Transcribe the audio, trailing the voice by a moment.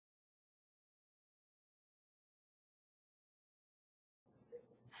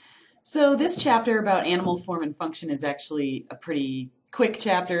So this chapter about animal form and function is actually a pretty quick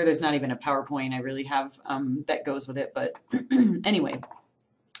chapter. There's not even a PowerPoint I really have that goes with it. But anyway,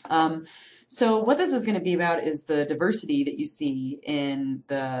 um, so what this is going to be about is the diversity that you see in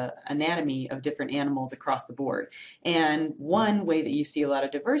the anatomy of different animals across the board. And one way that you see a lot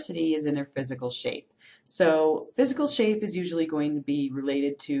of diversity is in their physical shape. So physical shape is usually going to be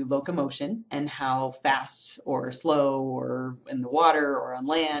related to locomotion and how fast or slow or in the water or on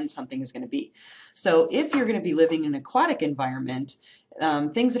land something is going to be. So if you're going to be living in an aquatic environment,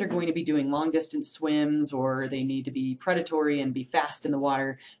 things that are going to be doing long distance swims or they need to be predatory and be fast in the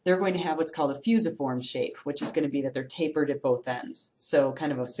water, they're going to have what's called a fusiform shape, which is going to be that they're tapered at both ends. So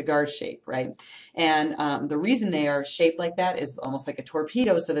kind of a cigar shape, right? And the reason they are shaped like that is almost like a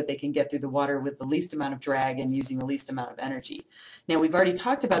torpedo so that they can get through the water with the least amount of drag and using the least amount of energy. Now, we've already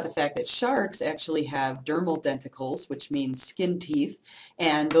talked about the fact that sharks actually have dermal denticles, which means skin teeth,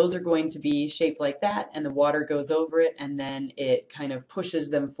 and those are going to be shaped like that, and the water goes over it, and then it kind of pushes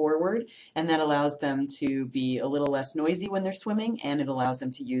them forward, and that allows them to be a little less noisy when they're swimming, and it allows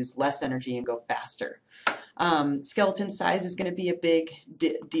them to use less energy and go faster. Skeleton size is going to be a big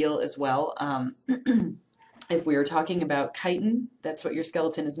deal as well. If we are talking about chitin, that's what your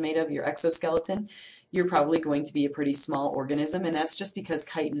skeleton is made of, your exoskeleton, you're probably going to be a pretty small organism, and that's just because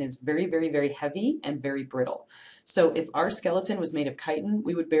chitin is very, very, very heavy and very brittle. So if our skeleton was made of chitin,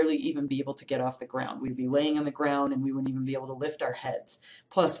 we would barely even be able to get off the ground. We'd be laying on the ground and we wouldn't even be able to lift our heads.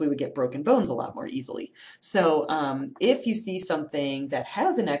 Plus, we would get broken bones a lot more easily. So if you see something that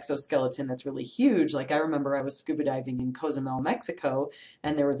has an exoskeleton that's really huge, like I remember I was scuba diving in Cozumel, Mexico,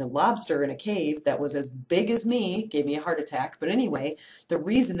 and there was a lobster in a cave that was as big as me, gave me a heart attack. But anyway, the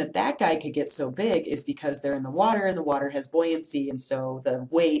reason that that guy could get so big is because they're in the water and the water has buoyancy, and so the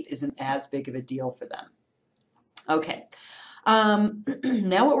weight isn't as big of a deal for them. Okay.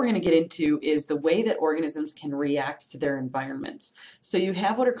 Now what we're going to get into is the way that organisms can react to their environments. So you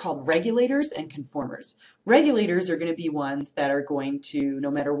have what are called regulators and conformers. Regulators are going to be ones that are going to,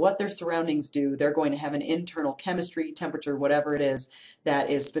 no matter what their surroundings do, they're going to have an internal chemistry, temperature, whatever it is, that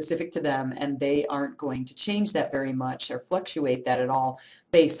is specific to them, and they aren't going to change that very much or fluctuate that at all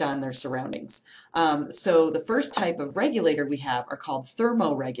based on their surroundings. So the first type of regulator we have are called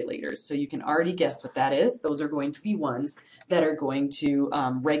thermoregulators. So you can already guess what that is. Those are going to be ones that are going to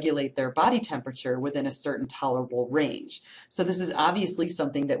regulate their body temperature within a certain tolerable range. So this is obviously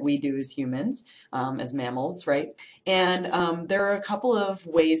something that we do as humans, as mammals, right? And there are a couple of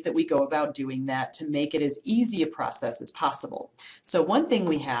ways that we go about doing that to make it as easy a process as possible. So one thing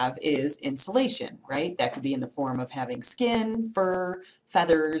we have is insulation, right? That could be in the form of having skin, fur,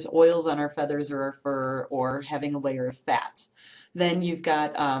 feathers, oils on our feathers or our fur, or having a layer of fats. Then you've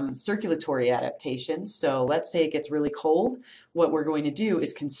got circulatory adaptations. So let's say it gets really cold. What we're going to do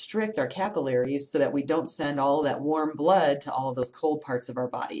is constrict our capillaries so that we don't send all of that warm blood to all of those cold parts of our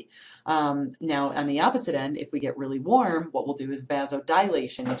body. Now, on the opposite end, if we get really warm, what we'll do is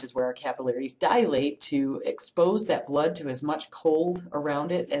vasodilation, which is where our capillaries dilate to expose that blood to as much cold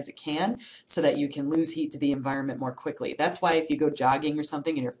around it as it can so that you can lose heat to the environment more quickly. That's why if you go jogging or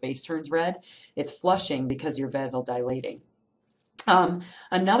something and your face turns red, it's flushing because you're vasodilating.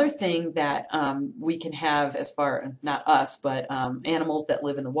 Another thing that we can have as far, not us, but animals that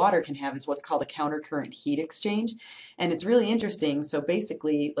live in the water can have is what's called a countercurrent heat exchange. And it's really interesting. So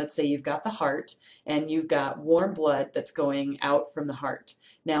basically, let's say you've got the heart and you've got warm blood that's going out from the heart.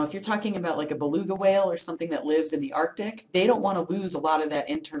 Now, if you're talking about like a beluga whale or something that lives in the Arctic, they don't want to lose a lot of that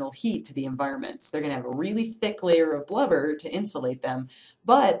internal heat to the environment. So they're going to have a really thick layer of blubber to insulate them,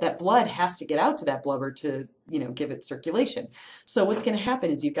 but that blood has to get out to that blubber to, give it circulation. So what's going to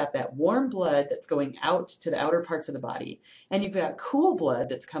happen is you've got that warm blood that's going out to the outer parts of the body, and you've got cool blood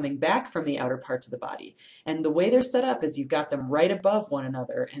that's coming back from the outer parts of the body. And the way they're set up is you've got them right above one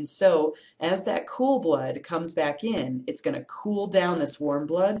another. And so as that cool blood comes back in, it's going to cool down this warm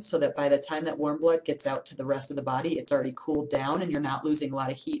blood so that by the time that warm blood gets out to the rest of the body, it's already cooled down and you're not losing a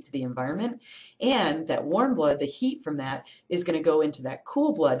lot of heat to the environment. And that warm blood, the heat from that, is going to go into that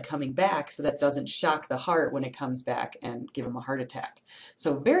cool blood coming back so that doesn't shock the heart when it comes back and give them a heart attack.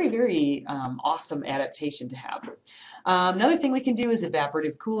 So very, very awesome adaptation to have. Another thing we can do is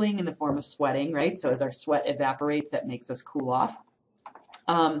evaporative cooling in the form of sweating, right? So as our sweat evaporates, that makes us cool off.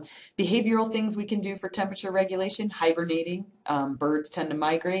 Behavioral things we can do for temperature regulation, hibernating, birds tend to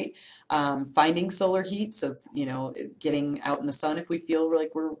migrate. Finding solar heat, so getting out in the sun if we feel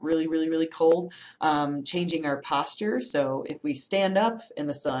like we're really, really, really cold. Changing our posture, so if we stand up in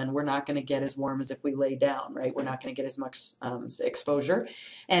the sun, we're not going to get as warm as if we lay down, right? We're not going to get as much exposure.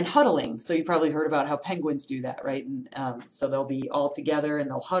 And huddling, so you probably heard about how penguins do that, right? And so they'll be all together and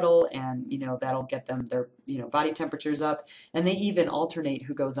they'll huddle, and that'll get them their body temperatures up, and they even alternate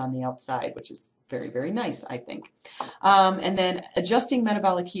who goes on the outside, which is very, very nice, I think. And then adjusting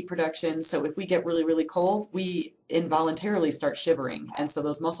metabolic heat production. So if we get really, really cold, we involuntarily start shivering. And so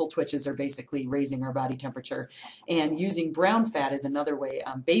those muscle twitches are basically raising our body temperature. And using brown fat is another way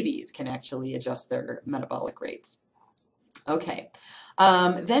babies can actually adjust their metabolic rates. Okay.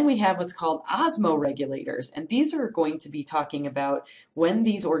 Then we have what's called osmoregulators, and these are going to be talking about when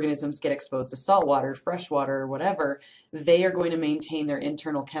these organisms get exposed to salt water, fresh water, or whatever, they are going to maintain their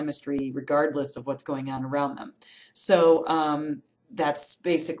internal chemistry regardless of what's going on around them. So that's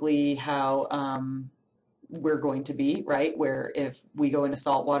basically how we're going to be, right? Where if we go into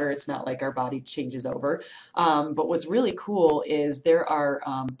salt water, it's not like our body changes over. But what's really cool is there are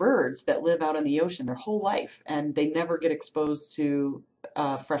birds that live out in the ocean their whole life, and they never get exposed to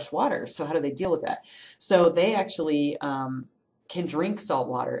fresh water. So how do they deal with that? So they actually can drink salt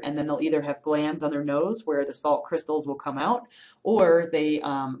water, and then they'll either have glands on their nose where the salt crystals will come out, or they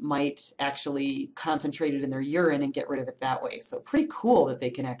might actually concentrate it in their urine and get rid of it that way. So pretty cool that they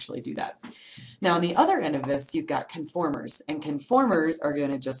can actually do that. Now on the other end of this, you've got conformers, and conformers are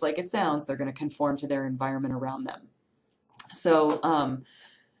going to, just like it sounds, they're going to conform to their environment around them. So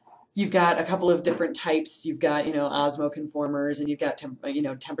you've got a couple of different types. You've got, osmoconformers, and you've got,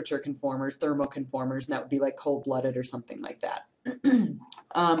 temperature conformers, thermoconformers, and that would be like cold-blooded or something like that.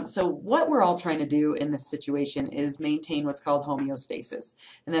 So what we're all trying to do in this situation is maintain what's called homeostasis,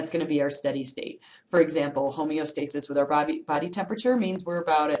 and that's going to be our steady state. For example, homeostasis with our body temperature means we're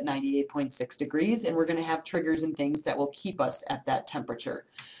about at 98.6 degrees, and we're going to have triggers and things that will keep us at that temperature.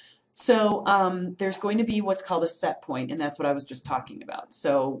 So there's going to be what's called a set point, and that's what I was just talking about.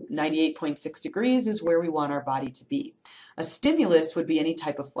 So 98.6 degrees is where we want our body to be. A stimulus would be any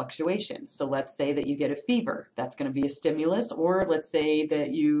type of fluctuation. So let's say that you get a fever. That's going to be a stimulus. Or let's say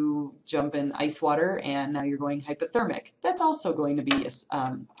that you jump in ice water and now you're going hypothermic. That's also going to be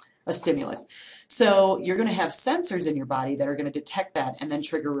a stimulus. So you're going to have sensors in your body that are going to detect that and then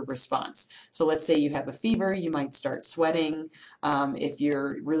trigger a response. So let's say you have a fever, you might start sweating. If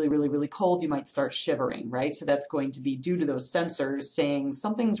you're really, really, really cold, you might start shivering, right? So that's going to be due to those sensors saying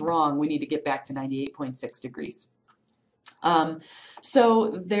something's wrong, we need to get back to 98.6 degrees. So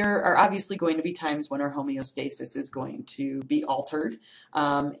there are obviously going to be times when our homeostasis is going to be altered,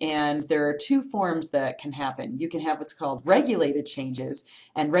 and there are two forms that can happen. You can have what's called regulated changes,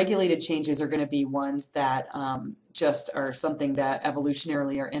 and regulated changes are going to be ones that just are something that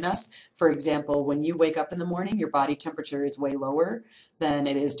evolutionarily are in us. For example, when you wake up in the morning, your body temperature is way lower than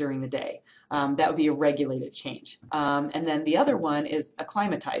it is during the day. That would be a regulated change. And then the other one is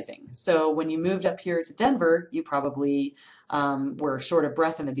acclimatizing. So when you moved up here to Denver, you probably were short of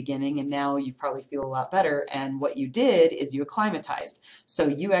breath in the beginning, and now you probably feel a lot better. And what you did is you acclimatized. So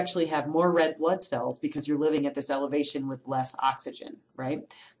you actually have more red blood cells because you're living at this elevation with less oxygen, right?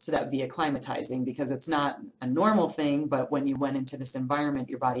 So that would be acclimatizing, because it's not a normal thing, but when you went into this environment,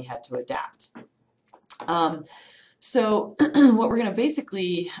 your body had to adapt. So what we're going to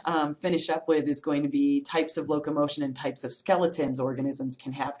basically finish up with is going to be types of locomotion and types of skeletons organisms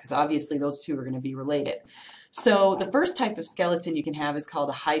can have, because obviously those two are going to be related. So the first type of skeleton you can have is called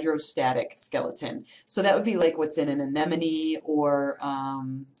a hydrostatic skeleton. So that would be like what's in an anemone or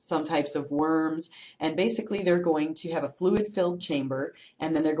some types of worms. And basically they're going to have a fluid-filled chamber,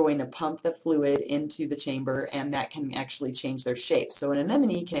 and then they're going to pump the fluid into the chamber, and that can actually change their shape. So an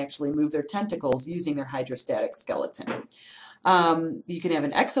anemone can actually move their tentacles using their hydrostatic skeleton. You can have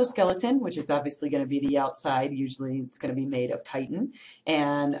an exoskeleton, which is obviously going to be the outside. Usually it's going to be made of chitin,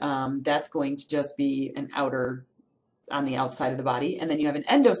 and that's going to just be an outer on the outside of the body. And then you have an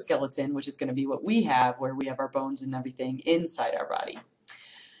endoskeleton, which is going to be what we have, where we have our bones and everything inside our body.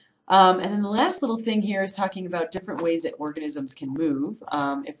 And then the last little thing here is talking about different ways that organisms can move.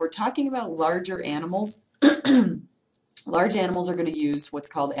 If we're talking about larger animals, large animals are going to use what's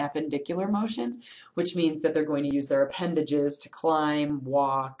called appendicular motion, which means that they're going to use their appendages to climb,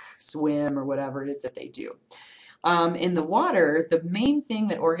 walk, swim, or whatever it is that they do. In the water, the main thing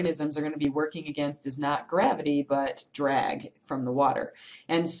that organisms are going to be working against is not gravity, but drag from the water.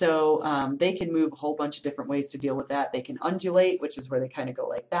 And so they can move a whole bunch of different ways to deal with that. They can undulate, which is where they kind of go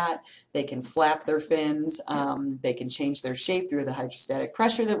like that. They can flap their fins. They can change their shape through the hydrostatic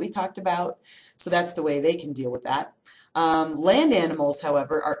pressure that we talked about. So that's the way they can deal with that. Land animals,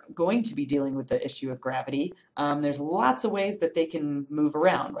 however, are going to be dealing with the issue of gravity. There's lots of ways that they can move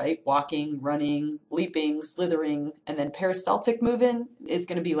around, right? Walking, running, leaping, slithering, and then peristaltic moving is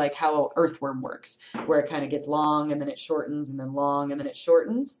going to be like how an earthworm works, where it kind of gets long and then it shortens and then long and then it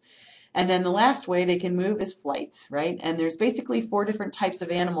shortens. And then the last way they can move is flight, right? And there's basically 4 different types of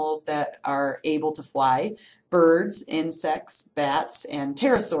animals that are able to fly: birds, insects, bats, and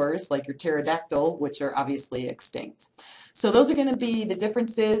pterosaurs, like your pterodactyl, which are obviously extinct. So those are going to be the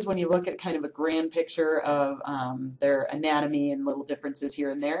differences when you look at kind of a grand picture of their anatomy and little differences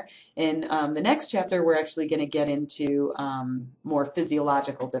here and there. In the next chapter, we're actually going to get into more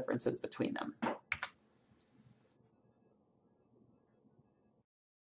physiological differences between them.